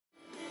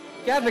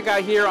Gadget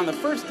Guy here on the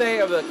first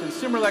day of the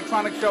Consumer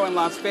Electronics Show in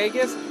Las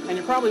Vegas, and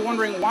you're probably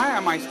wondering, why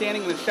am I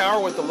standing in the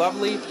shower with the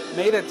lovely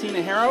Maida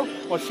Tina Harrow?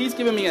 Well, she's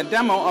giving me a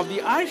demo of the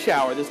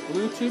iShower, this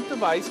Bluetooth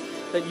device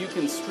that you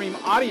can stream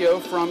audio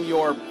from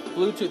your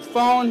Bluetooth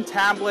phone,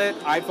 tablet,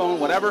 iPhone,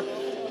 whatever,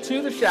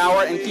 to the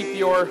shower and keep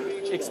your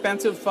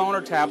expensive phone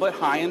or tablet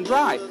high and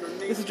dry.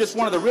 This is just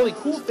one of the really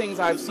cool things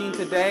I've seen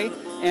today,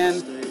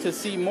 and to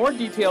see more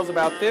details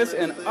about this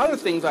and other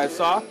things I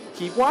saw,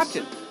 keep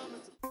watching.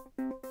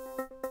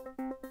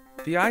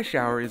 The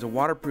iShower is a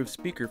waterproof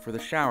speaker for the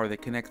shower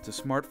that connects to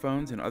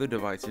smartphones and other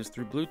devices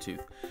through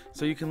Bluetooth,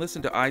 so you can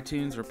listen to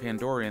iTunes or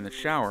Pandora in the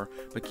shower,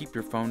 but keep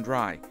your phone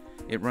dry.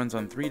 It runs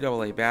on 3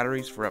 AA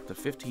batteries for up to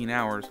 15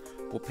 hours,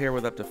 will pair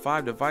with up to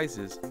 5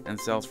 devices, and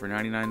sells for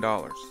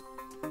 $99.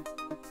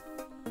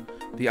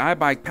 The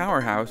iBike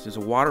Powerhouse is a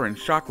water and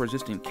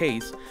shock-resistant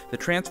case that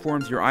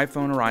transforms your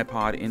iPhone or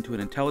iPod into an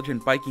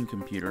intelligent biking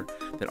computer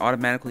that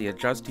automatically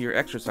adjusts to your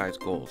exercise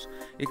goals.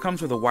 It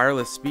comes with a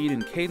wireless speed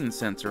and cadence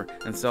sensor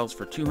and sells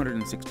for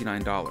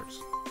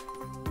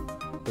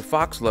 $269. The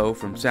foxLO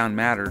from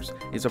Soundmatters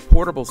is a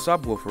portable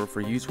subwoofer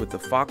for use with the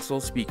foxLO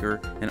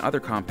speaker and other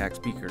compact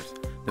speakers.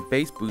 The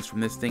bass boost from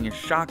this thing is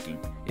shocking.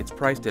 It's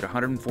priced at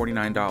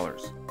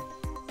 $149.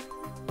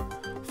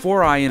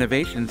 4i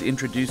Innovations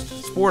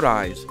introduced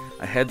Sportiiiis,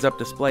 a heads-up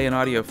display and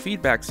audio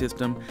feedback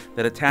system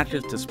that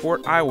attaches to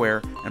sport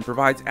eyewear and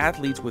provides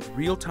athletes with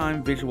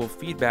real-time visual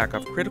feedback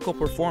of critical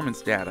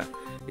performance data.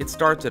 It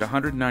starts at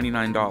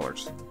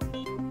 $199.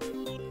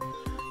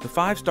 The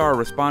 5-star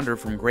responder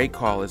from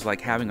GreatCall is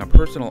like having a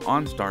personal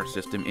OnStar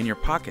system in your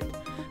pocket.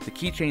 The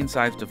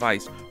keychain-sized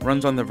device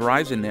runs on the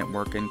Verizon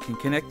network and can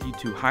connect you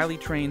to highly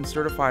trained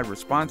certified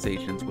response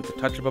agents with the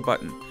touch of a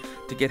button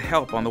to get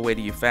help on the way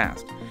to you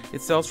fast.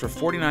 It sells for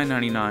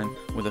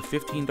 $49.99 with a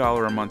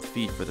 $15 a month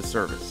fee for the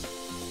service.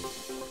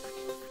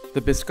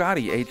 The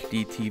Biscotti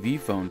HD TV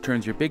Phone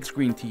turns your big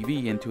screen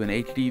TV into an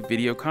HD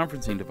video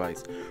conferencing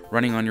device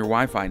running on your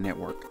Wi-Fi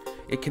network.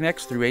 It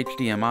connects through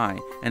HDMI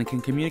and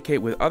can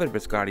communicate with other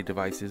Biscotti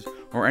devices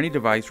or any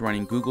device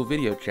running Google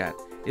Video Chat.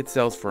 It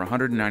sells for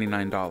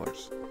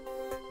 $199.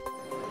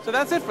 So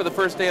that's it for the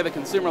first day of the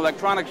Consumer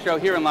Electronics Show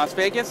here in Las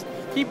Vegas.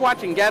 Keep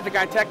watching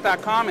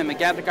GadgetGuyTech.com and the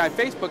Gadget Guy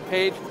Facebook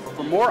page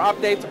for more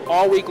updates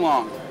all week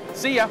long.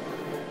 See ya!